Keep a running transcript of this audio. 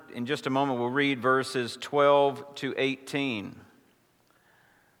in just a moment, we'll read verses 12 to 18.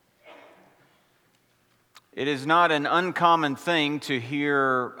 It is not an uncommon thing to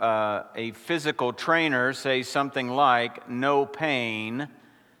hear a physical trainer say something like, "No pain,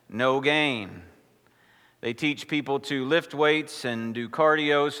 no gain." They teach people to lift weights and do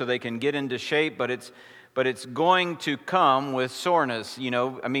cardio so they can get into shape, but it's going to come with soreness.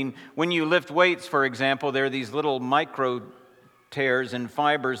 When you lift weights, for example, there are these little micro tears and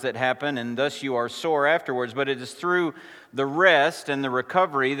fibers that happen, and thus you are sore afterwards. But it is through the rest and the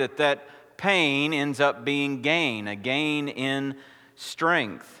recovery that pain ends up being gain, a gain in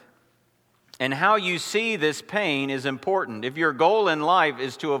strength. And how you see this pain is important. If your goal in life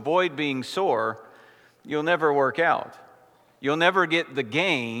is to avoid being sore, you'll never work out. You'll never get the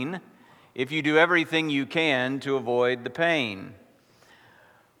gain if you do everything you can to avoid the pain.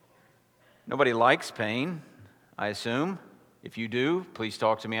 Nobody likes pain, I assume. If you do, please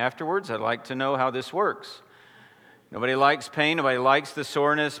talk to me afterwards. I'd like to know how this works. Nobody likes pain, nobody likes the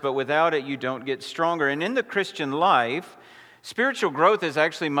soreness, but without it, you don't get stronger. And in the Christian life, spiritual growth is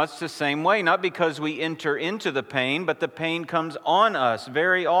actually much the same way, not because we enter into the pain, but the pain comes on us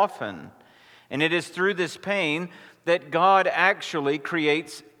very often. And it is through this pain that God actually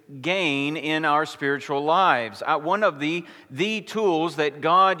creates gain in our spiritual lives. One of the tools that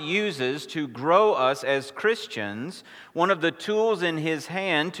God uses to grow us as Christians, one of the tools in His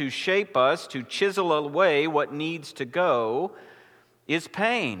hand to shape us, to chisel away what needs to go, is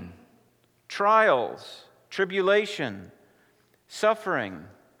pain, trials, tribulation, suffering.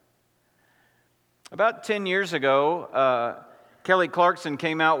 About 10 years ago, Kelly Clarkson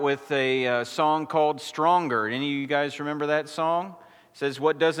came out with a song called "Stronger." Any of you guys remember that song? It says,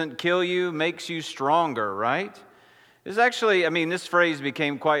 "What doesn't kill you makes you stronger," right? It's actually, this phrase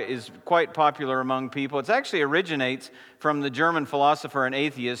is quite popular among people. It actually originates from the German philosopher and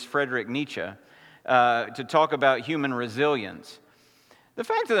atheist Friedrich Nietzsche to talk about human resilience. The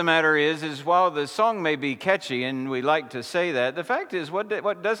fact of the matter is while the song may be catchy and we like to say that, the fact is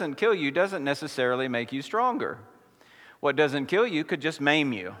what doesn't kill you doesn't necessarily make you stronger. What doesn't kill you could just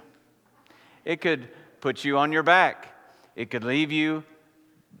maim you. It could put you on your back. It could leave you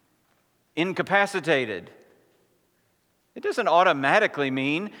incapacitated. It doesn't automatically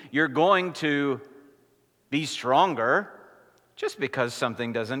mean you're going to be stronger just because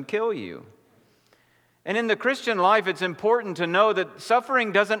something doesn't kill you. And in the Christian life, it's important to know that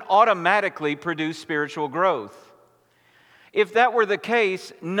suffering doesn't automatically produce spiritual growth. If that were the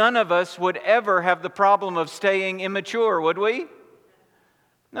case, none of us would ever have the problem of staying immature, would we?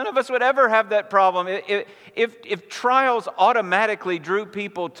 None of us would ever have that problem. If trials automatically drew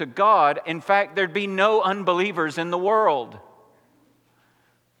people to God, in fact, there'd be no unbelievers in the world.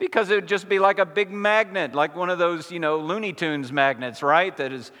 Because it would just be like a big magnet, like one of those, Looney Tunes magnets, right?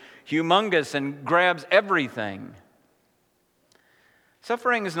 That is humongous and grabs everything.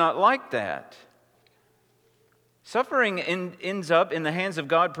 Suffering is not like that. Suffering ends up in the hands of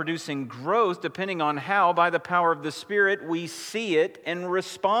God producing growth depending on how, by the power of the Spirit, we see it and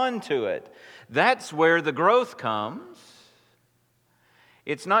respond to it. That's where the growth comes.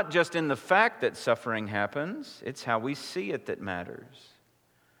 It's not just in the fact that suffering happens, it's how we see it that matters.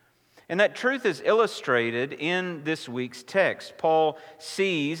 And that truth is illustrated in this week's text. Paul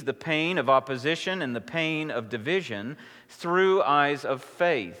sees the pain of opposition and the pain of division through eyes of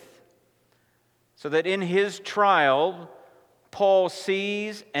faith. So that in his trial, Paul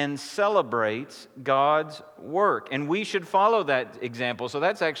sees and celebrates God's work. And we should follow that example. So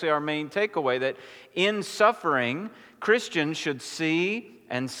that's actually our main takeaway, that in suffering, Christians should see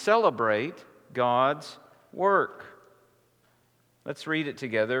and celebrate God's work. Let's read it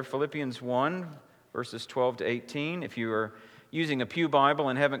together. Philippians 1, verses 12 to 18. If you are using a Pew Bible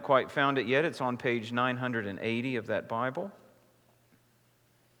and haven't quite found it yet, it's on page 980 of that Bible.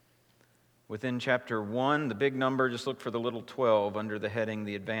 Within chapter 1, the big number, just look for the little 12 under the heading,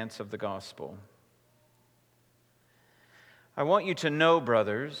 The Advance of the Gospel. I want you to know,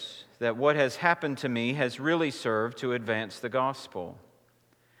 brothers, that what has happened to me has really served to advance the gospel,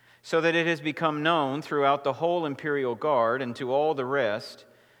 so that it has become known throughout the whole imperial guard and to all the rest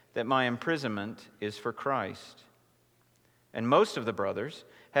that my imprisonment is for Christ. And most of the brothers,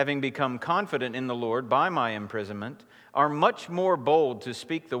 having become confident in the Lord by my imprisonment, are much more bold to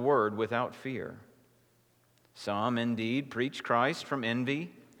speak the word without fear. Some, indeed, preach Christ from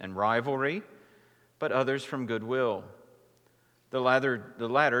envy and rivalry, but others from goodwill. The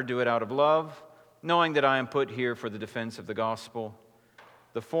latter do it out of love, knowing that I am put here for the defense of the gospel.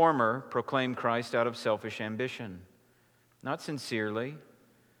 The former proclaim Christ out of selfish ambition, not sincerely,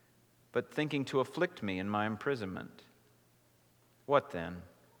 but thinking to afflict me in my imprisonment. What then?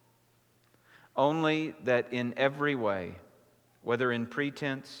 only that in every way, whether in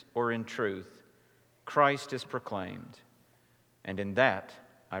pretense or in truth, Christ is proclaimed, and in that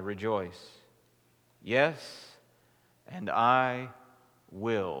I rejoice. Yes, and I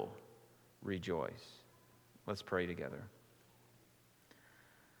will rejoice. Let's pray together.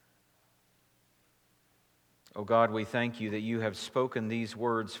 O God, we thank you that you have spoken these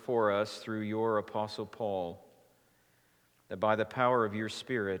words for us through your Apostle Paul, that by the power of your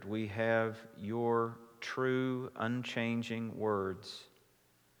Spirit we have your true, unchanging words,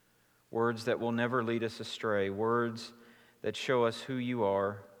 words that will never lead us astray, words that show us who you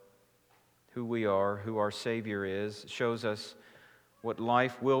are, who we are, who our Savior is, shows us what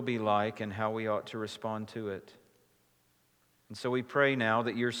life will be like and how we ought to respond to it. And so we pray now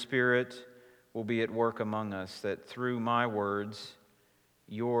that your Spirit will be at work among us, that through my words,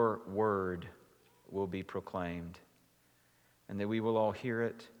 your word will be proclaimed, and that we will all hear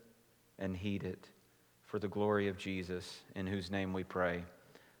it and heed it for the glory of Jesus, in whose name we pray.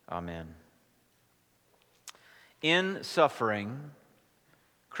 Amen. In suffering,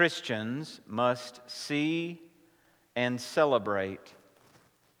 Christians must see and celebrate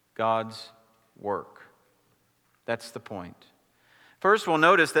God's work. That's the point. First, we'll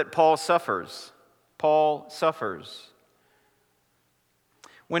notice that Paul suffers. Paul suffers.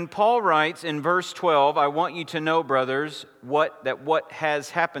 When Paul writes in verse 12, I want you to know, brothers, what has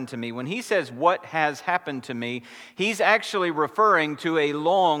happened to me. When he says what has happened to me, he's actually referring to a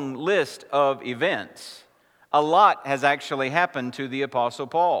long list of events. A lot has actually happened to the Apostle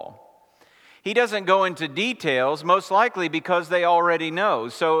Paul. He doesn't go into details, most likely because they already know.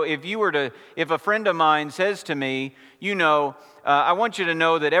 So if a friend of mine says to me, I want you to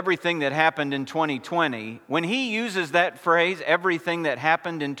know that everything that happened in 2020, when he uses that phrase, everything that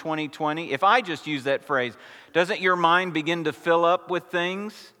happened in 2020, if I just use that phrase, doesn't your mind begin to fill up with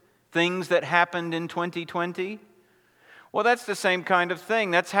things that happened in 2020? Well, that's the same kind of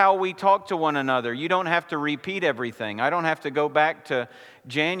thing. That's how we talk to one another. You don't have to repeat everything. I don't have to go back to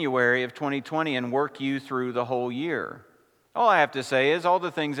January of 2020 and work you through the whole year. All I have to say is all the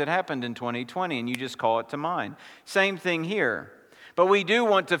things that happened in 2020, and you just call it to mind. Same thing here. But we do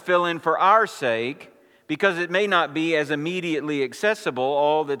want to fill in for our sake, because it may not be as immediately accessible,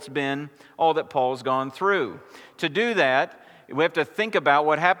 all that Paul's gone through. To do that, we have to think about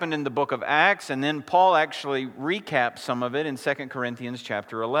what happened in the book of Acts, and then Paul actually recaps some of it in 2 Corinthians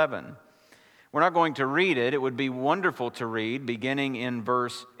chapter 11. We're not going to read it. It would be wonderful to read, beginning in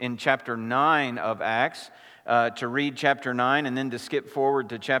chapter 9 of Acts, to read chapter 9 and then to skip forward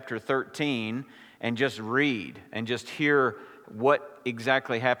to chapter 13 and just read and just hear what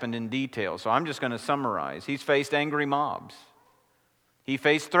exactly happened in detail. So I'm just going to summarize. He's faced angry mobs. He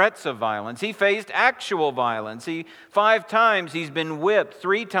faced threats of violence. He faced actual violence. 5 times he's been whipped.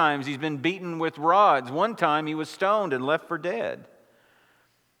 3 times he's been beaten with rods. 1 time he was stoned and left for dead.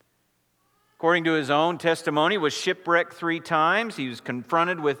 According to his own testimony, was shipwrecked 3 times. He was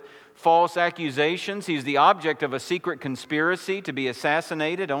confronted with false accusations. He's the object of a secret conspiracy to be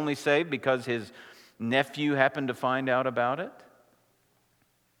assassinated, only saved because his nephew happened to find out about it.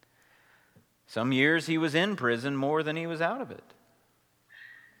 Some years he was in prison more than he was out of it.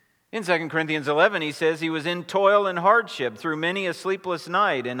 In 2 Corinthians 11, he says he was in toil and hardship through many a sleepless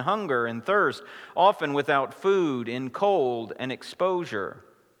night, in hunger and thirst, often without food, in cold and exposure.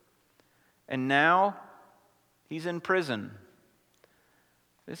 And now he's in prison.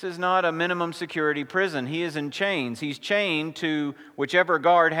 This is not a minimum security prison. He is in chains. He's chained to whichever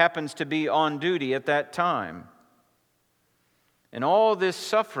guard happens to be on duty at that time. And all this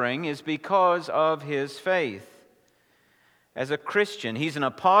suffering is because of his faith. As a Christian, he's an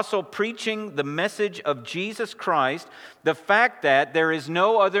apostle preaching the message of Jesus Christ, the fact that there is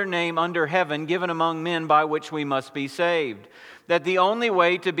no other name under heaven given among men by which we must be saved. That the only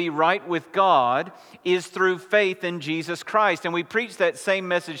way to be right with God is through faith in Jesus Christ. And we preach that same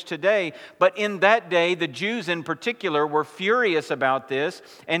message today, but in that day, the Jews in particular were furious about this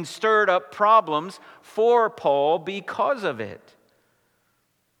and stirred up problems for Paul because of it.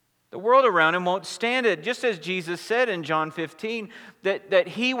 The world around him won't stand it, just as Jesus said in John 15 that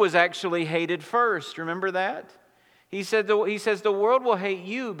he was actually hated first. Remember that? He says, the world will hate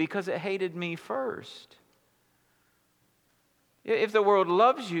you because it hated me first. If the world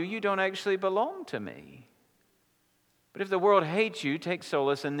loves you, you don't actually belong to me. But if the world hates you, take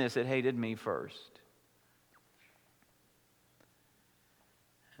solace in this: it hated me first.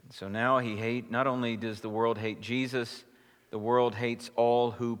 And so now not only does the world hate Jesus, the world hates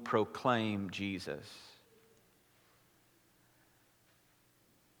all who proclaim Jesus.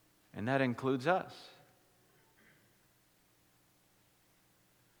 And that includes us.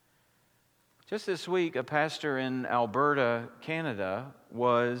 Just this week, a pastor in Alberta, Canada,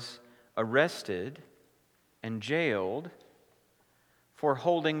 was arrested and jailed for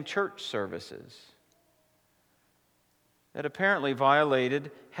holding church services that apparently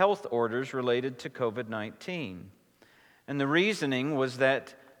violated health orders related to COVID-19. And the reasoning was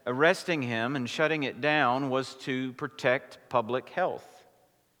that arresting him and shutting it down was to protect public health.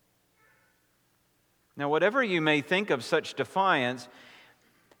 Now, whatever you may think of such defiance,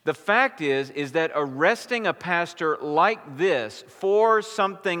 the fact is that arresting a pastor like this for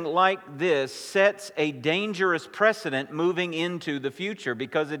something like this sets a dangerous precedent moving into the future,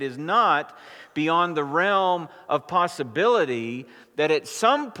 because it is not beyond the realm of possibility that at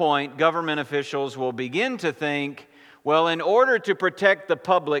some point government officials will begin to think, well, in order to protect the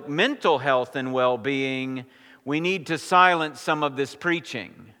public mental health and well-being, we need to silence some of this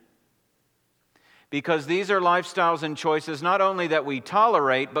preaching. Because these are lifestyles and choices not only that we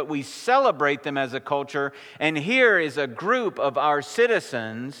tolerate, but we celebrate them as a culture. And here is a group of our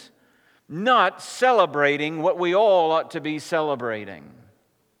citizens not celebrating what we all ought to be celebrating.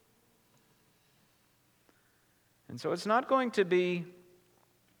 And so it's not going to be,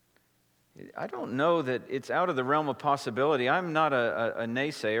 I don't know that it's out of the realm of possibility. I'm not a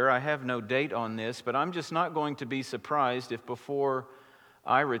naysayer. I have no date on this, but I'm just not going to be surprised if before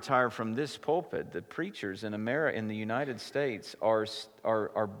I retire from this pulpit, the preachers in America, in the United States, are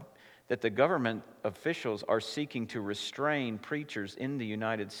that the government officials are seeking to restrain preachers in the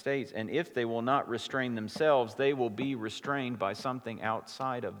United States. And if they will not restrain themselves, they will be restrained by something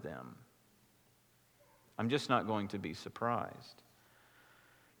outside of them. I'm just not going to be surprised.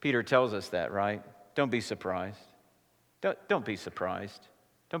 Peter tells us that, right? Don't be surprised. Don't be surprised.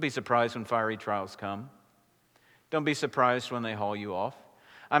 Don't be surprised when fiery trials come. Don't be surprised when they haul you off.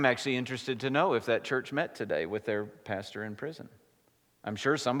 I'm actually interested to know if that church met today with their pastor in prison. I'm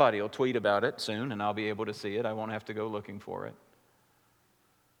sure somebody will tweet about it soon, and I'll be able to see it. I won't have to go looking for it.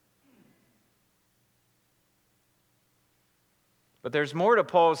 But there's more to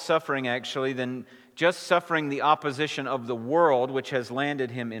Paul's suffering, actually, than just suffering the opposition of the world, which has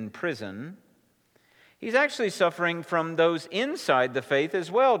landed him in prison. He's actually suffering from those inside the faith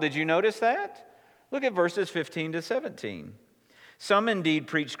as well. Did you notice that? Look at verses 15 to 17. Some indeed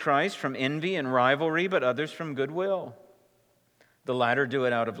preach Christ from envy and rivalry, but others from goodwill. The latter do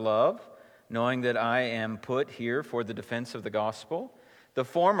it out of love, knowing that I am put here for the defense of the gospel. The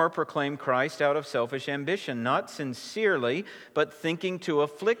former proclaim Christ out of selfish ambition, not sincerely, but thinking to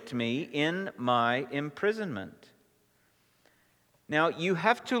afflict me in my imprisonment. Now, you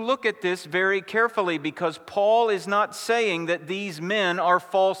have to look at this very carefully, because Paul is not saying that these men are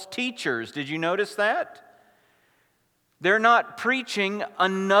false teachers. Did you notice that? They're not preaching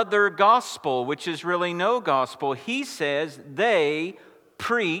another gospel, which is really no gospel. He says they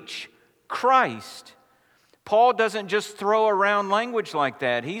preach Christ. Paul doesn't just throw around language like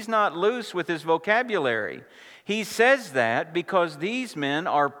that. He's not loose with his vocabulary. He says that because these men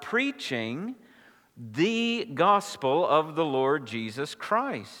are preaching the gospel of the Lord Jesus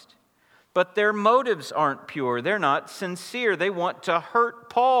Christ. But their motives aren't pure. They're not sincere. They want to hurt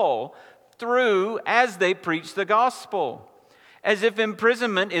Paul through as they preach the gospel. As if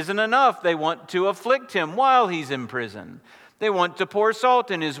imprisonment isn't enough, they want to afflict him while he's in prison. They want to pour salt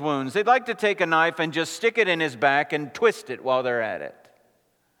in his wounds. They'd like to take a knife and just stick it in his back and twist it while they're at it.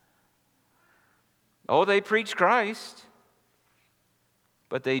 Oh, they preach Christ.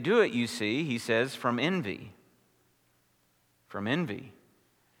 But they do it, you see, he says, from envy. From envy.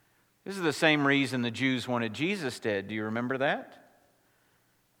 This is the same reason the Jews wanted Jesus dead. Do you remember that?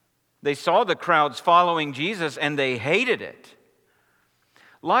 They saw the crowds following Jesus and they hated it.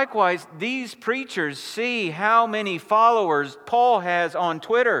 Likewise, these preachers see how many followers Paul has on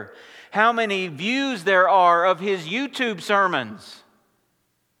Twitter, how many views there are of his YouTube sermons.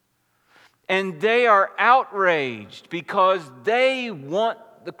 And they are outraged because they want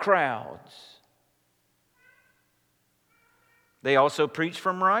the crowds. They also preach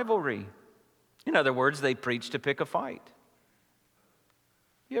from rivalry. In other words, they preach to pick a fight.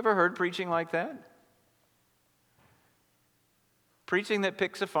 You ever heard preaching like that? Preaching that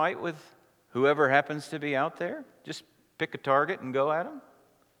picks a fight with whoever happens to be out there? Just pick a target and go at them?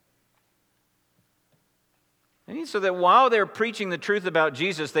 And so that while they're preaching the truth about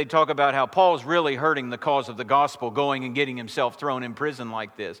Jesus, they talk about how Paul's really hurting the cause of the gospel, going and getting himself thrown in prison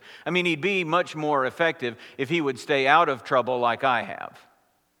like this. I mean, he'd be much more effective if he would stay out of trouble like I have.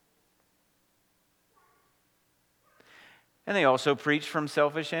 And they also preach from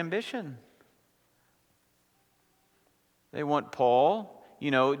selfish ambition. They want Paul.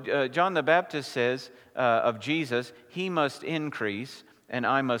 John the Baptist says of Jesus, he must increase and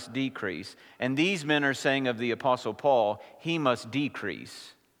I must decrease. And these men are saying of the Apostle Paul, he must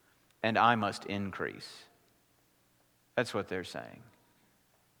decrease, and I must increase. That's what they're saying.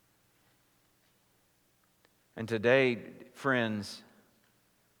 And today, friends,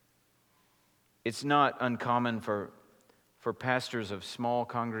 it's not uncommon for pastors of small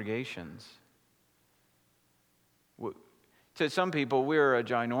congregations. To some people, we're a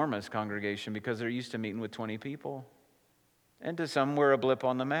ginormous congregation because they're used to meeting with 20 people. And to some, we're a blip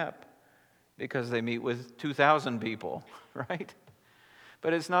on the map because they meet with 2,000 people, right?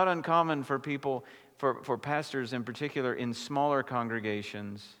 But it's not uncommon for people, for pastors in particular, in smaller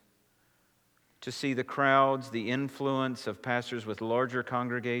congregations, to see the crowds, the influence of pastors with larger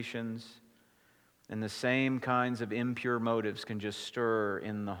congregations, and the same kinds of impure motives can just stir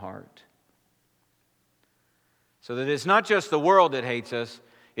in the heart. So that it's not just the world that hates us,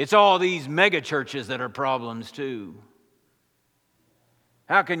 it's all these mega churches that are problems too.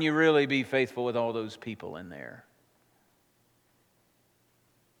 How can you really be faithful with all those people in there?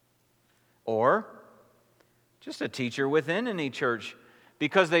 Or just a teacher within any church,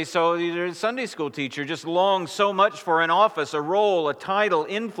 because they saw either a Sunday school teacher just longs so much for an office, a role, a title,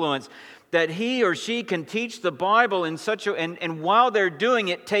 influence, that he or she can teach the Bible in such a, and while they're doing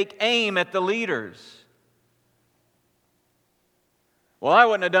it, take aim at the leaders. Well, I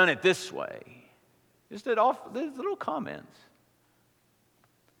wouldn't have done it this way. Just these little comments.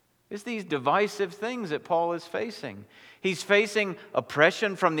 It's these divisive things that Paul is facing. He's facing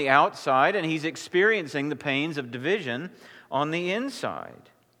oppression from the outside, and he's experiencing the pains of division on the inside.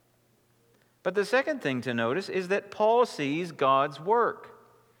 But the second thing to notice is that Paul sees God's work.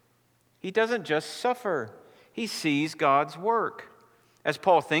 He doesn't just suffer. He sees God's work. As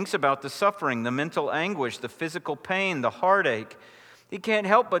Paul thinks about the suffering, the mental anguish, the physical pain, the heartache, he can't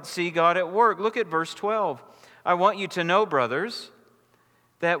help but see God at work. Look at verse 12. I want you to know, brothers,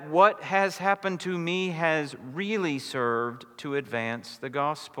 that what has happened to me has really served to advance the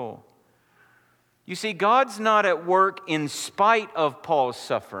gospel. You see, God's not at work in spite of Paul's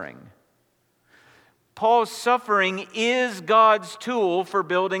suffering. Paul's suffering is God's tool for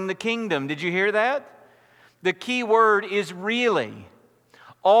building the kingdom. Did you hear that? The key word is really.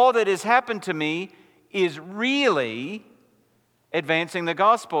 All that has happened to me is really advancing the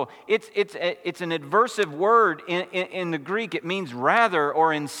gospel. It's an adversive word in the Greek. It means rather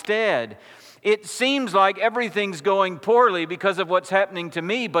or instead. It seems like everything's going poorly because of what's happening to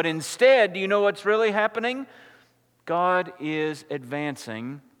me, but instead, do you know what's really happening? God is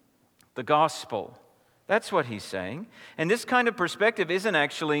advancing the gospel. That's what he's saying. And this kind of perspective isn't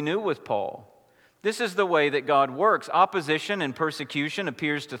actually new with Paul. This is the way that God works. Opposition and persecution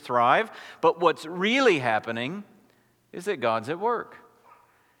appears to thrive, but what's really happening is that God's at work.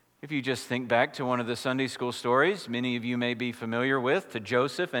 If you just think back to one of the Sunday school stories many of you may be familiar with, to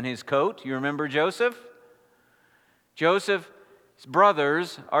Joseph and his coat. You remember Joseph? Joseph's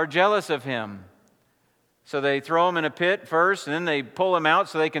brothers are jealous of him. So they throw him in a pit first, and then they pull him out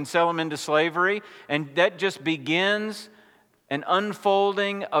so they can sell him into slavery. And that just begins an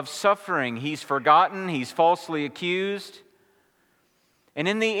unfolding of suffering. He's forgotten. He's falsely accused. And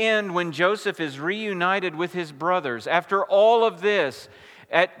in the end, when Joseph is reunited with his brothers, after all of this,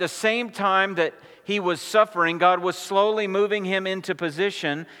 at the same time that he was suffering, God was slowly moving him into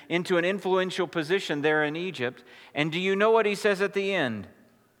an influential position there in Egypt. And do you know what he says at the end?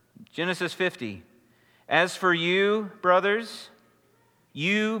 Genesis 50. As for you, brothers,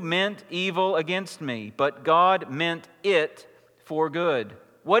 you meant evil against me, but God meant it for good.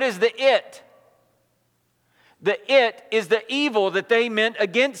 What is the it? The it is the evil that they meant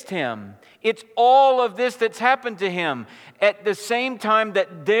against him. It's all of this that's happened to him. At the same time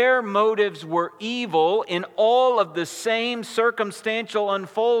that their motives were evil, in all of the same circumstantial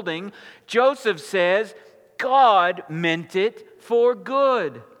unfolding, Joseph says, God meant it for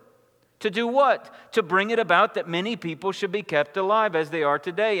good. To do what? To bring it about that many people should be kept alive as they are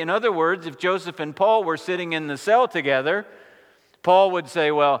today. In other words, if Joseph and Paul were sitting in the cell together, Paul would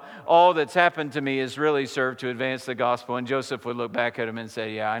say, well, all that's happened to me has really served to advance the gospel. And Joseph would look back at him and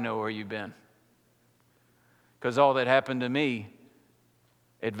say, yeah, I know where you've been. Because all that happened to me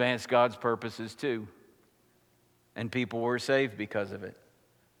advanced God's purposes too. And people were saved because of it.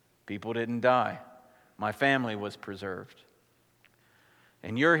 People didn't die. My family was preserved.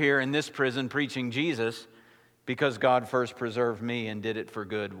 And you're here in this prison preaching Jesus because God first preserved me and did it for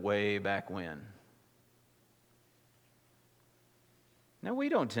good way back when. Now, we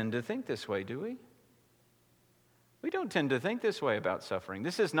don't tend to think this way, do we? We don't tend to think this way about suffering.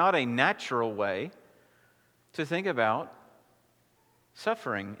 This is not a natural way to think about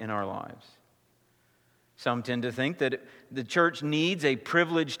suffering in our lives. Some tend to think that the church needs a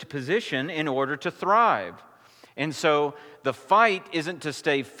privileged position in order to thrive. And so the fight isn't to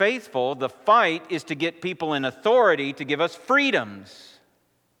stay faithful. The fight is to get people in authority to give us freedoms.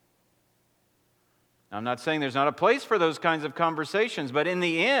 I'm not saying there's not a place for those kinds of conversations, but in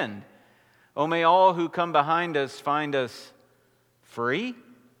the end, oh, may all who come behind us find us free?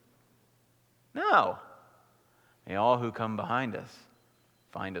 No. May all who come behind us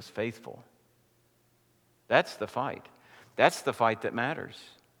find us faithful. That's the fight. That's the fight that matters,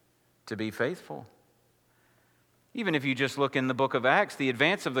 to be faithful. Even if you just look in the book of Acts, the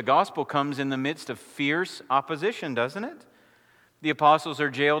advance of the gospel comes in the midst of fierce opposition, doesn't it? The apostles are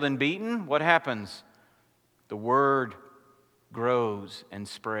jailed and beaten. What happens? The word grows and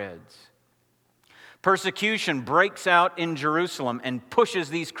spreads. Persecution breaks out in Jerusalem and pushes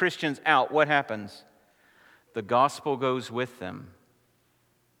these Christians out. What happens? The gospel goes with them.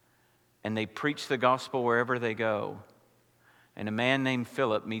 And they preach the gospel wherever they go. And a man named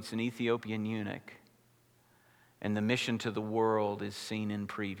Philip meets an Ethiopian eunuch. And the mission to the world is seen in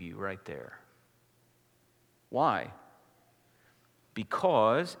preview right there. Why?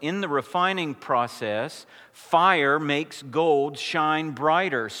 Because in the refining process, fire makes gold shine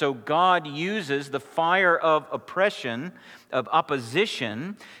brighter. So God uses the fire of oppression, of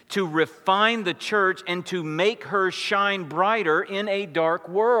opposition, to refine the church and to make her shine brighter in a dark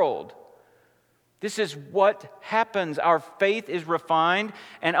world. This is what happens. Our faith is refined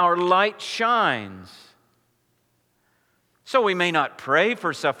and our light shines. So we may not pray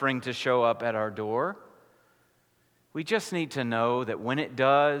for suffering to show up at our door. We just need to know that when it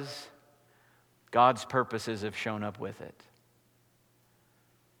does, God's purposes have shown up with it.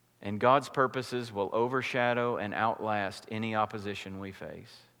 And God's purposes will overshadow and outlast any opposition we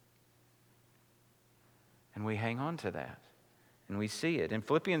face. And we hang on to that. And we see it. In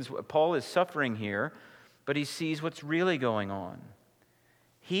Philippians, Paul is suffering here, but he sees what's really going on.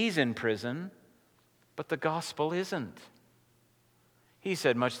 He's in prison, but the gospel isn't. He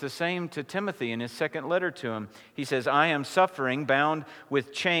said much the same to Timothy in his second letter to him. He says, I am suffering, bound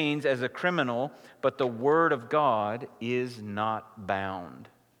with chains as a criminal, but the word of God is not bound.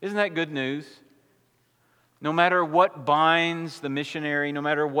 Isn't that good news? No matter what binds the missionary, no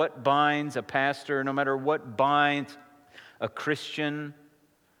matter what binds a pastor, no matter what binds a Christian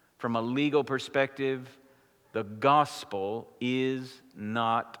from a legal perspective, the gospel is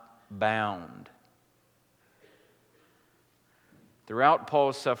not bound. Throughout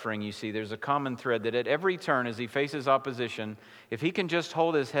Paul's suffering, you see, there's a common thread that at every turn as he faces opposition, if he can just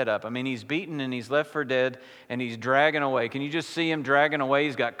hold his head up, I mean, he's beaten and he's left for dead and he's dragging away. Can you just see him dragging away?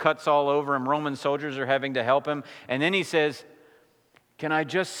 He's got cuts all over him. Roman soldiers are having to help him. And then he says, can I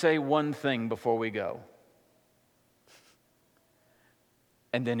just say one thing before we go?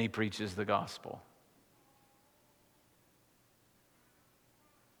 And then he preaches the gospel.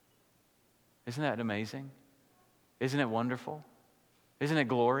 Isn't that amazing? Isn't it wonderful? Isn't it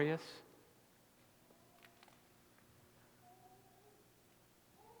glorious?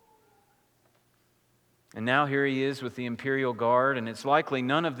 And now here he is with the imperial guard, and it's likely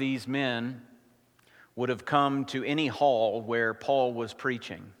none of these men would have come to any hall where Paul was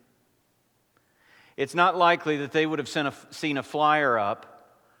preaching. It's not likely that they would have seen a flyer up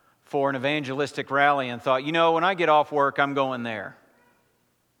for an evangelistic rally and thought, you know, when I get off work, I'm going there.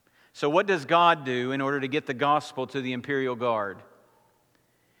 So what does God do in order to get the gospel to the imperial guard?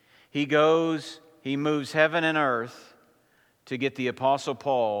 He moves heaven and earth to get the Apostle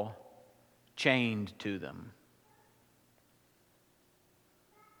Paul chained to them.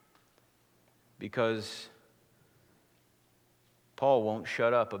 Because Paul won't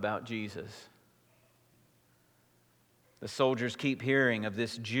shut up about Jesus. The soldiers keep hearing of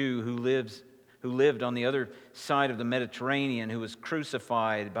this Jew who lived on the other side of the Mediterranean, who was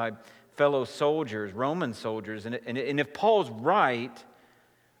crucified by fellow soldiers, Roman soldiers. And if Paul's right,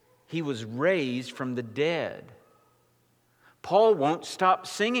 he was raised from the dead. Paul won't stop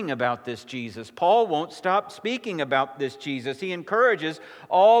singing about this Jesus. Paul won't stop speaking about this Jesus. He encourages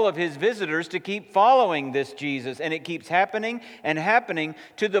all of his visitors to keep following this Jesus. And it keeps happening and happening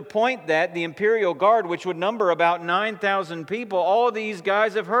to the point that the imperial guard, which would number about 9,000 people, all these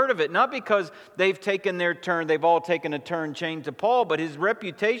guys have heard of it. Not because they've taken their turn, they've all taken a turn chained to Paul, but his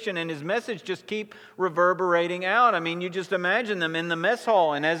reputation and his message just keep reverberating out. I mean, you just imagine them in the mess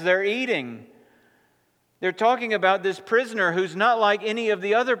hall and as they're eating. They're talking about this prisoner who's not like any of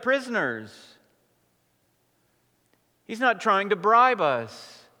the other prisoners. He's not trying to bribe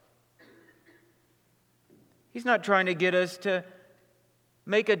us. He's not trying to get us to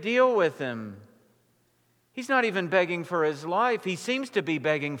make a deal with him. He's not even begging for his life. He seems to be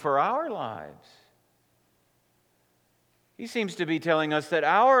begging for our lives. He seems to be telling us that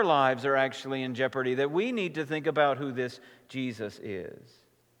our lives are actually in jeopardy, that we need to think about who this Jesus is.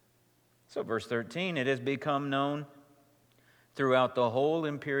 So verse 13, it has become known throughout the whole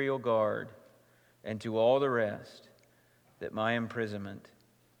imperial guard and to all the rest that my imprisonment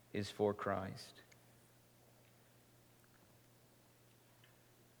is for Christ.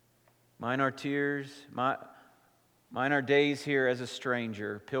 Mine are tears, mine are days here as a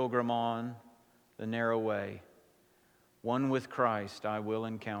stranger, pilgrim on the narrow way. One with Christ I will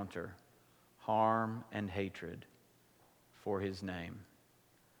encounter harm and hatred for His name.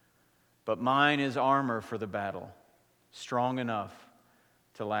 But mine is armor for the battle, strong enough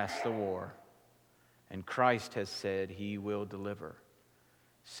to last the war. And Christ has said He will deliver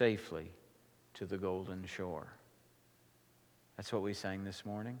safely to the golden shore. That's what we sang this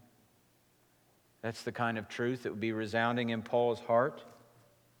morning. That's the kind of truth that would be resounding in Paul's heart.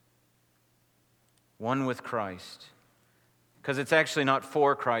 One with Christ. Because it's actually not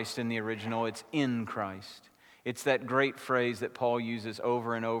for Christ in the original, it's in Christ. It's that great phrase that Paul uses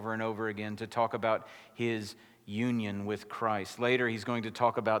over and over and over again to talk about his union with Christ. Later, he's going to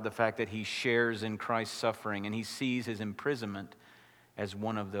talk about the fact that he shares in Christ's suffering, and he sees his imprisonment as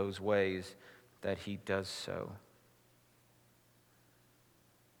one of those ways that he does so.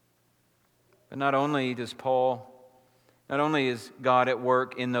 But not only is God at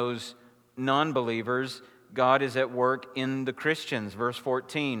work in those non-believers, God is at work in the Christians. Verse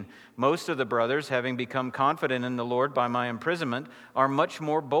 14, most of the brothers, having become confident in the Lord by my imprisonment, are much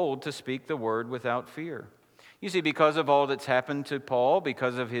more bold to speak the word without fear. You see, because of all that's happened to Paul,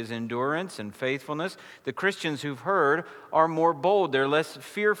 because of his endurance and faithfulness, the Christians who've heard are more bold. They're less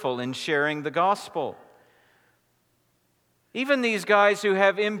fearful in sharing the gospel. Even these guys who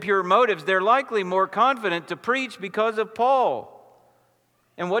have impure motives, they're likely more confident to preach because of Paul.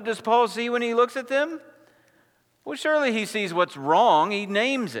 And what does Paul see when he looks at them? Well, surely he sees what's wrong. He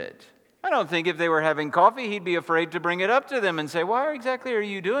names it. I don't think if they were having coffee, he'd be afraid to bring it up to them and say, why exactly are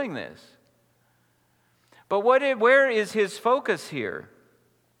you doing this? But where is his focus here?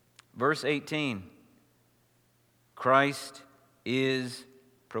 Verse 18, Christ is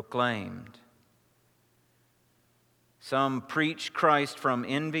proclaimed. Some preach Christ from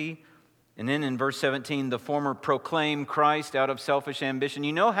envy. And then in verse 17, the former proclaim Christ out of selfish ambition.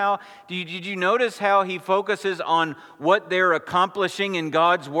 You know how, did you notice how he focuses on what they're accomplishing in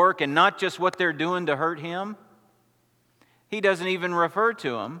God's work and not just what they're doing to hurt him? He doesn't even refer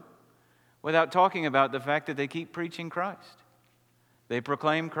to them without talking about the fact that they keep preaching Christ. They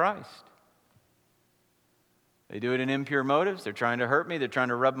proclaim Christ. They do it in impure motives. They're trying to hurt me. They're trying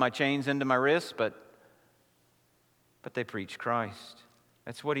to rub my chains into my wrists, but they preach Christ.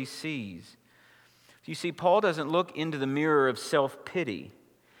 That's what he sees. You see, Paul doesn't look into the mirror of self-pity.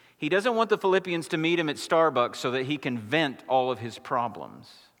 He doesn't want the Philippians to meet him at Starbucks so that he can vent all of his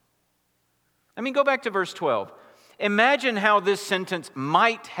problems. I mean, go back to verse 12. Imagine how this sentence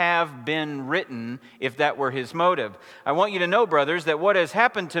might have been written if that were his motive. I want you to know, brothers, that what has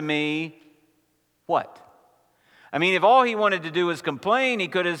happened to me, what? I mean, if all he wanted to do was complain, he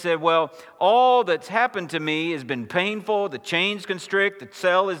could have said, well, all that's happened to me has been painful. The chains constrict, the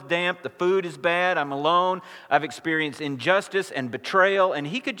cell is damp, the food is bad, I'm alone, I've experienced injustice and betrayal, and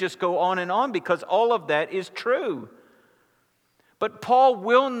he could just go on because all of that is true. But Paul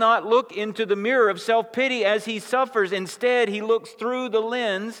will not look into the mirror of self-pity as he suffers. Instead, he looks through the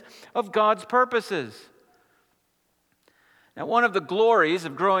lens of God's purposes. Now, one of the glories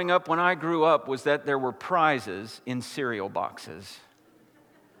of growing up when I grew up was that there were prizes in cereal boxes.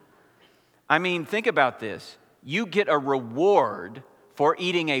 I mean, think about this. You get a reward for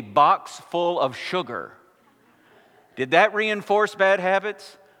eating a box full of sugar. Did that reinforce bad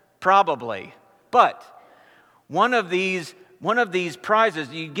habits? Probably. But one of these prizes,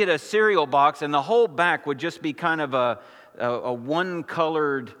 you get a cereal box and the whole back would just be kind of a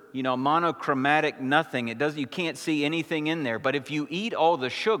one-colored, monochromatic nothing. You can't see anything in there. But if you eat all the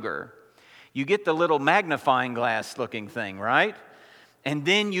sugar, you get the little magnifying glass looking thing, right? And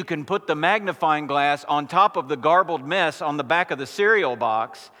then you can put the magnifying glass on top of the garbled mess on the back of the cereal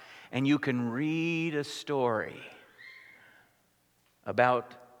box, and you can read a story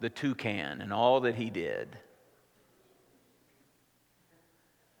about the toucan and all that he did.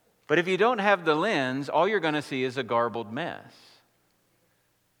 But if you don't have the lens, all you're going to see is a garbled mess.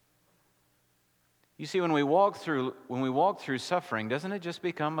 You see, when we walk through suffering, doesn't it just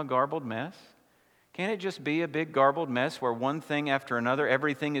become a garbled mess? Can't it just be a big garbled mess where one thing after another,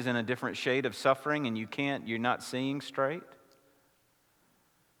 everything is in a different shade of suffering and you're not seeing straight?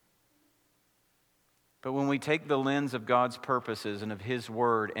 But when we take the lens of God's purposes and of His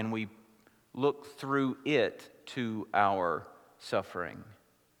Word and we look through it to our suffering.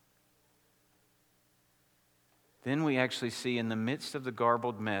 Then we actually see in the midst of the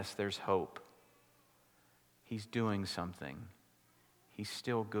garbled mess, there's hope. He's doing something. He's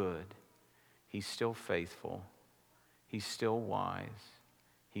still good. He's still faithful. He's still wise.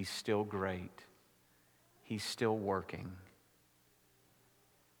 He's still great. He's still working.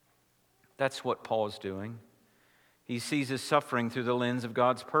 That's what Paul's doing. He sees his suffering through the lens of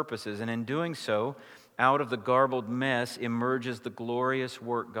God's purposes, and in doing so, out of the garbled mess emerges the glorious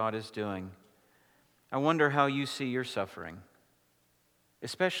work God is doing. I wonder how you see your suffering,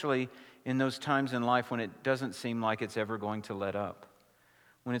 especially in those times in life when it doesn't seem like it's ever going to let up,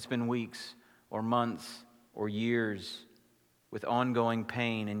 when it's been weeks or months or years with ongoing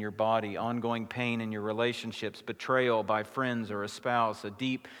pain in your body, ongoing pain in your relationships, betrayal by friends or a spouse, a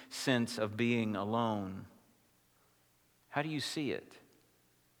deep sense of being alone. How do you see it?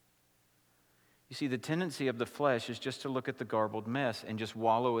 You see, the tendency of the flesh is just to look at the garbled mess and just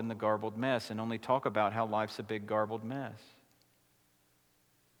wallow in the garbled mess and only talk about how life's a big garbled mess.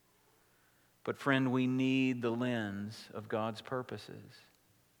 But friend, we need the lens of God's purposes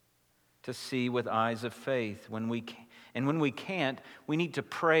to see with eyes of faith. When we can't, we need to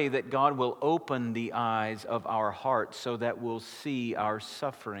pray that God will open the eyes of our hearts so that we'll see our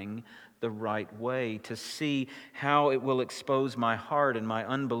suffering the right way, to see how it will expose my heart and my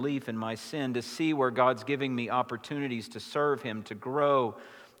unbelief and my sin, to see where God's giving me opportunities to serve Him, to grow,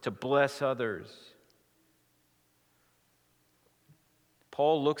 to bless others.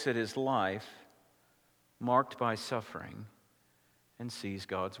 Paul looks at his life marked by suffering and sees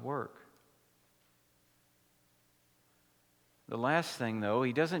God's work. The last thing, though,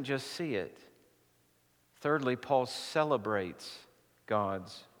 he doesn't just see it. Thirdly, Paul celebrates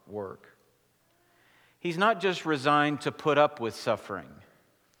God's work. He's not just resigned to put up with suffering,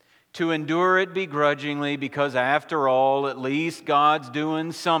 to endure it begrudgingly because after all, at least God's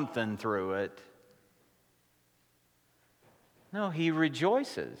doing something through it. No, he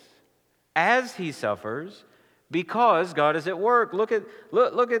rejoices as he suffers because God is at work. Look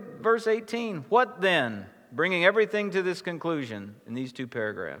at verse 18. What then? Bringing everything to this conclusion in these two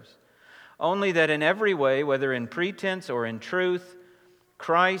paragraphs. Only that in every way, whether in pretense or in truth,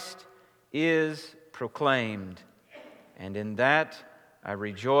 Christ is proclaimed, and in that I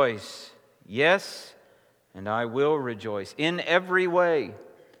rejoice. Yes, and I will rejoice. In every way,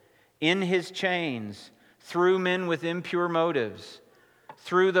 in His chains, through men with impure motives,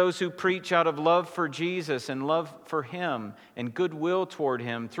 through those who preach out of love for Jesus and love for Him and goodwill toward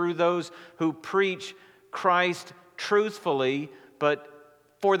Him, through those who preach Christ truthfully, but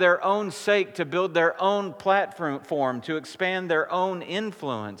for their own sake, to build their own platform, to expand their own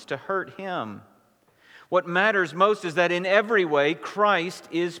influence, to hurt Him. What matters most is that in every way Christ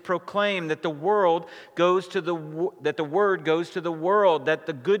is proclaimed, that the word goes to the world, that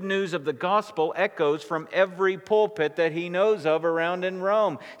the good news of the gospel echoes from every pulpit that he knows of around in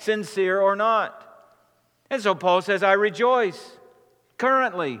Rome, sincere or not. And so Paul says, I rejoice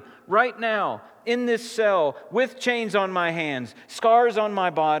currently, right now, in this cell, with chains on my hands, scars on my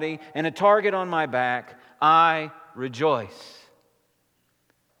body, and a target on my back. I rejoice.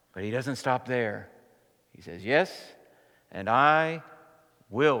 But he doesn't stop there. He says, yes, and I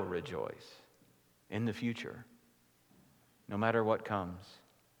will rejoice in the future, no matter what comes.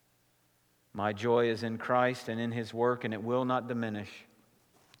 My joy is in Christ and in His work, and it will not diminish.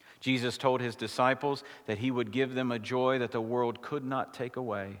 Jesus told His disciples that He would give them a joy that the world could not take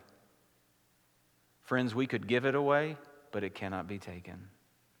away. Friends, we could give it away, but it cannot be taken.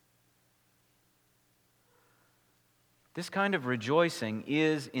 This kind of rejoicing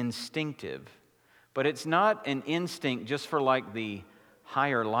is instinctive. But it's not an instinct just for like the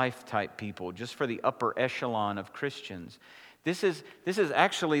higher life type people, just for the upper echelon of Christians. This is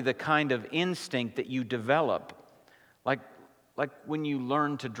actually the kind of instinct that you develop. Like when you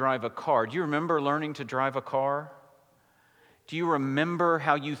learn to drive a car. Do you remember learning to drive a car? Do you remember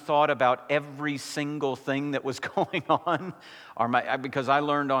how you thought about every single thing that was going on? Because I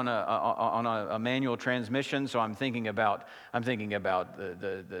learned on a manual transmission, so I'm thinking about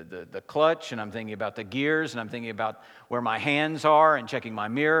the clutch, and I'm thinking about the gears, and I'm thinking about where my hands are, and checking my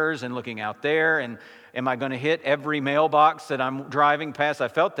mirrors, and looking out there, and am I going to hit every mailbox that I'm driving past? I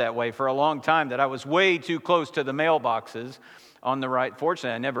felt that way for a long time, that I was way too close to the mailboxes on the right.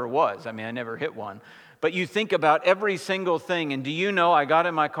 Fortunately, I never was. I never hit one. But you think about every single thing. And do you know, I got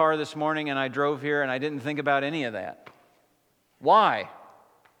in my car this morning and I drove here and I didn't think about any of that. Why?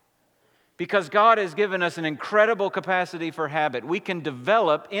 Because God has given us an incredible capacity for habit. We can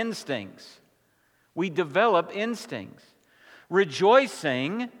develop instincts. We develop instincts.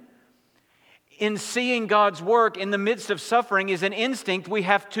 Rejoicing in seeing God's work in the midst of suffering is an instinct we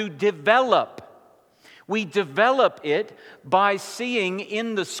have to develop. We develop it by seeing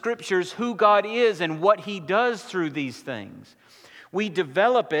in the Scriptures who God is and what He does through these things. We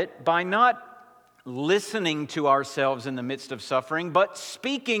develop it by not listening to ourselves in the midst of suffering, but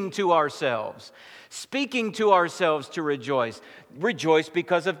speaking to ourselves. Speaking to ourselves to rejoice. Rejoice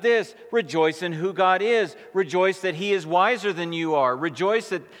because of this. Rejoice in who God is. Rejoice that He is wiser than you are.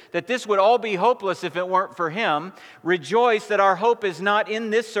 Rejoice that this would all be hopeless if it weren't for Him. Rejoice that our hope is not in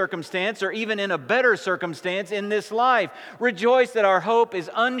this circumstance or even in a better circumstance in this life. Rejoice that our hope is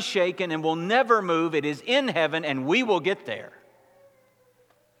unshaken and will never move. It is in heaven and we will get there.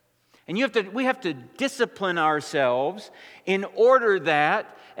 And we have to discipline ourselves in order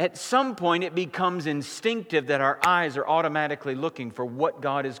that at some point it becomes instinctive that our eyes are automatically looking for what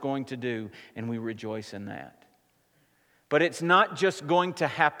God is going to do, and we rejoice in that. But it's not just going to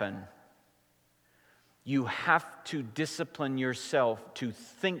happen. You have to discipline yourself to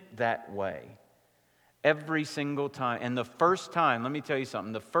think that way every single time. And the first time, let me tell you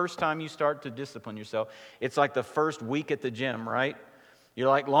something, the first time you start to discipline yourself, it's like the first week at the gym, right? You're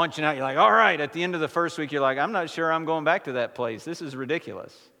like launching out. You're like, all right, at the end of the first week, you're like, I'm not sure I'm going back to that place. This is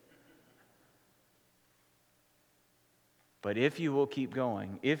ridiculous. But if you will keep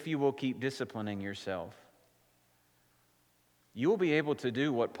going, if you will keep disciplining yourself, you will be able to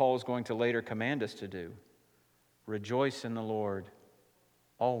do what Paul's going to later command us to do. Rejoice in the Lord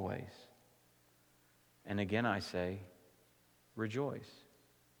always. And again I say, rejoice.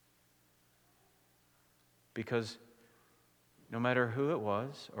 Because no matter who it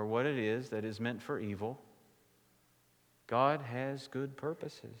was or what it is that is meant for evil, God has good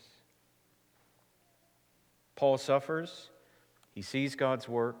purposes. Paul suffers, he sees God's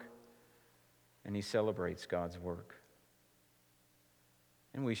work, and he celebrates God's work.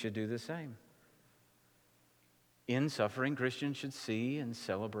 And we should do the same. In suffering, Christians should see and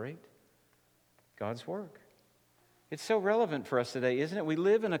celebrate God's work. It's so relevant for us today, isn't it? We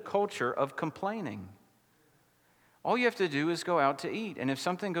live in a culture of complaining. All you have to do is go out to eat. And if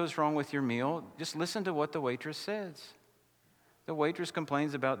something goes wrong with your meal, just listen to what the waitress says. The waitress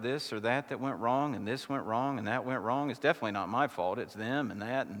complains about this or that went wrong, and this went wrong, and that went wrong. It's definitely not my fault. It's them and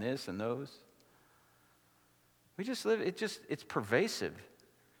that and this and those. We just live, it's pervasive.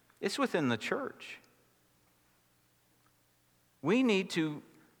 It's within the church. We need to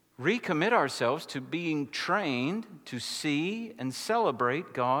recommit ourselves to being trained to see and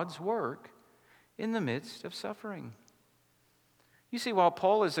celebrate God's work in the midst of suffering. You see, while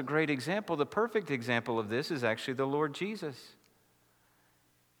Paul is a great example, the perfect example of this is actually the Lord Jesus.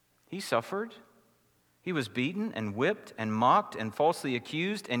 He suffered. He was beaten and whipped and mocked and falsely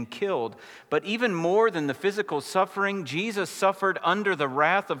accused and killed. But even more than the physical suffering, Jesus suffered under the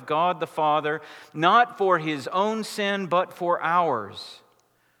wrath of God the Father, not for His own sin, but for ours.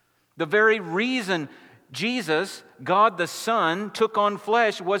 The very reason Jesus, God the Son, took on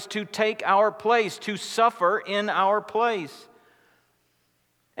flesh was to take our place, to suffer in our place.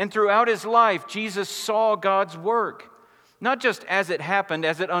 And throughout His life, Jesus saw God's work. Not just as it happened,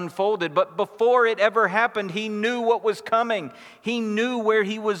 as it unfolded, but before it ever happened, He knew what was coming. He knew where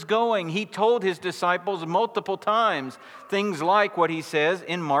He was going. He told His disciples multiple times things like what He says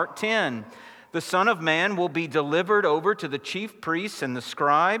in Mark 10. The Son of Man will be delivered over to the chief priests and the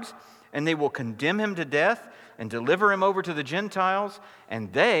scribes, and they will condemn Him to death and deliver Him over to the Gentiles,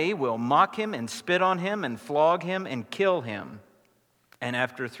 and they will mock Him and spit on Him and flog Him and kill Him. And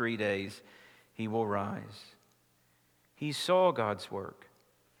after 3 days, He will rise. He saw God's work.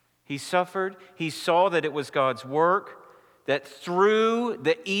 He suffered. He saw that it was God's work, that through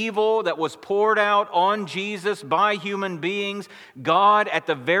the evil that was poured out on Jesus by human beings, God at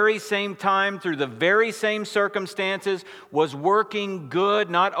the very same time, through the very same circumstances, was working good,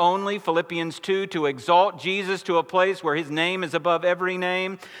 not only, Philippians 2, to exalt Jesus to a place where His name is above every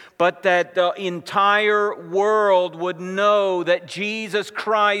name, but that the entire world would know that Jesus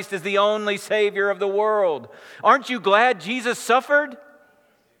Christ is the only Savior of the world. Aren't you glad Jesus suffered?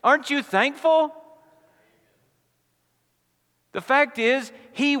 Aren't you thankful? The fact is,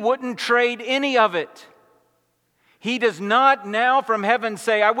 He wouldn't trade any of it. He does not now from heaven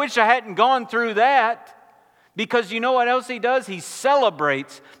say, I wish I hadn't gone through that. Because you know what else He does? He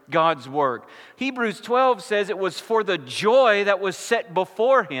celebrates God's work. Hebrews 12 says it was for the joy that was set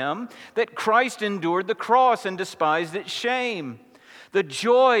before Him that Christ endured the cross and despised its shame. The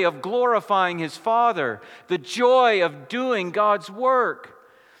joy of glorifying His Father. The joy of doing God's work.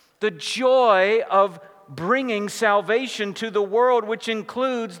 The joy of bringing salvation to the world, which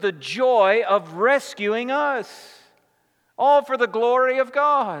includes the joy of rescuing us, all for the glory of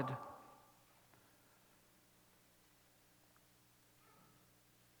God.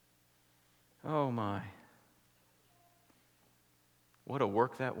 Oh my. What a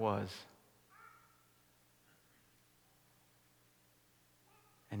work that was.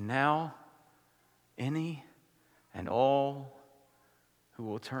 And now, any and all who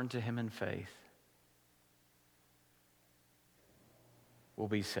will turn to him in faith will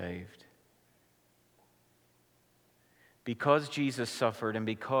be saved. Because Jesus suffered and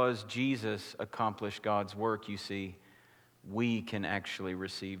because Jesus accomplished God's work, you see, we can actually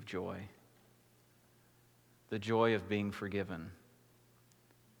receive joy. The joy of being forgiven.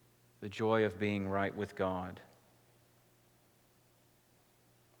 The joy of being right with God.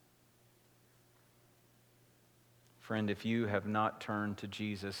 Friend, if you have not turned to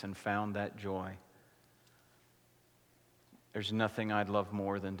Jesus and found that joy, there's nothing I'd love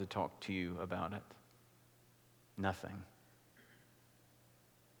more than to talk to you about it. Nothing.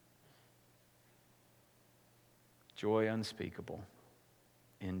 Joy unspeakable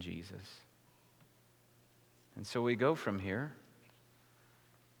in Jesus. And so we go from here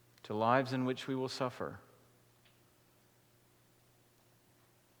to lives in which we will suffer.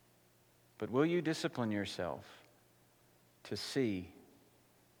 But will you discipline yourself to see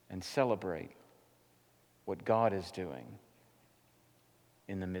and celebrate what God is doing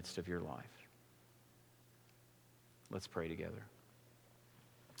in the midst of your life? Let's pray together.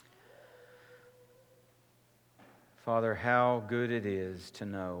 Father, how good it is to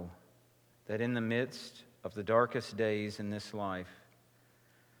know that in the midst of the darkest days in this life,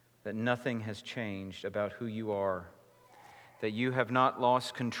 that nothing has changed about who you are, that you have not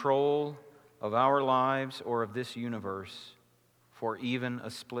lost control of our lives or of this universe for even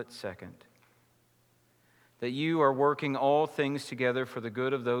a split second. That you are working all things together for the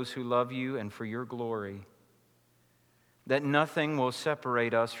good of those who love you and for your glory. That nothing will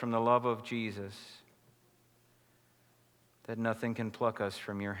separate us from the love of Jesus. That nothing can pluck us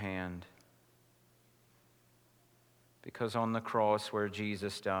from your hand. Because on the cross where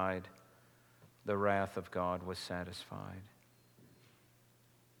Jesus died, the wrath of God was satisfied.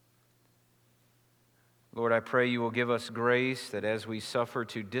 Lord, I pray you will give us grace that as we suffer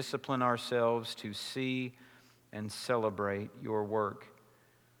to discipline ourselves to see and celebrate your work.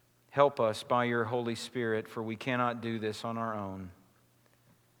 Help us by your Holy Spirit, for we cannot do this on our own.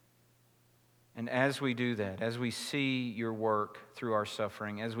 And as we do that, as we see your work through our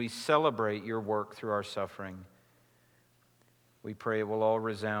suffering, as we celebrate your work through our suffering, we pray it will all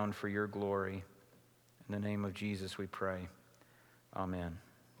resound for your glory. In the name of Jesus we pray. Amen.